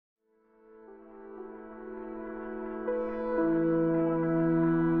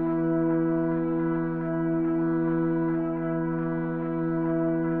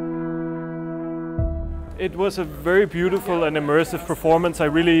It was a very beautiful and immersive performance. I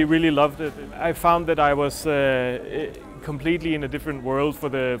really loved it. I found that I was completely in a different world for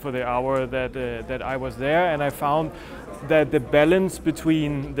the hour that I was there, and I found that the balance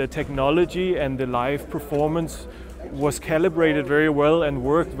between the technology and the live performance was calibrated very well and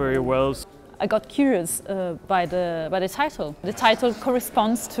worked very well. I got curious by the title. The title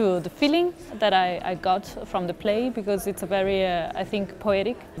corresponds to the feeling that I got from the play, because it's a very, I think,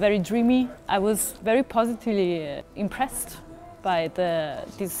 poetic, very dreamy. I was very positively impressed by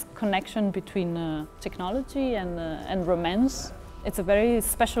this connection between technology and romance. It's a very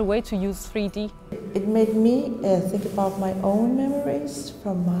special way to use 3D. It made me think about my own memories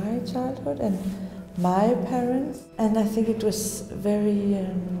from my childhood and my parents, and I think it was very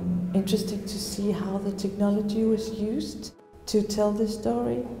interesting to see how the technology was used to tell the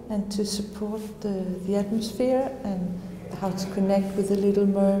story and to support the atmosphere, and how to connect with the Little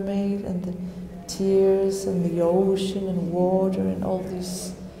Mermaid and the tears and the ocean and water and all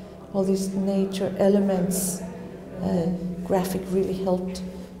these nature elements. Graphic really helped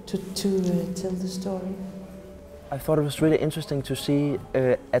to tell the story. I thought it was really interesting to see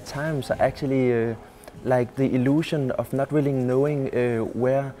at times actually like the illusion of not really knowing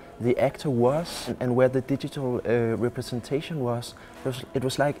where the actor was and where the digital representation was. It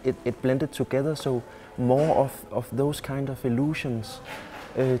was like it blended together, so more of those kind of illusions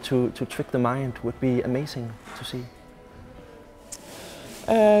to trick the mind would be amazing to see.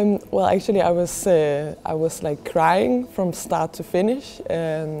 Well, actually, I was like crying from start to finish.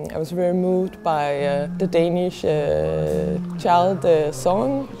 I was very moved by the Danish child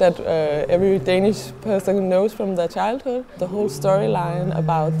song that every Danish person knows from their childhood. The whole storyline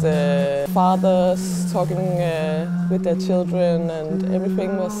about fathers talking with their children and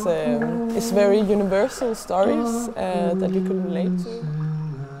everything was it's very universal stories that you can relate to.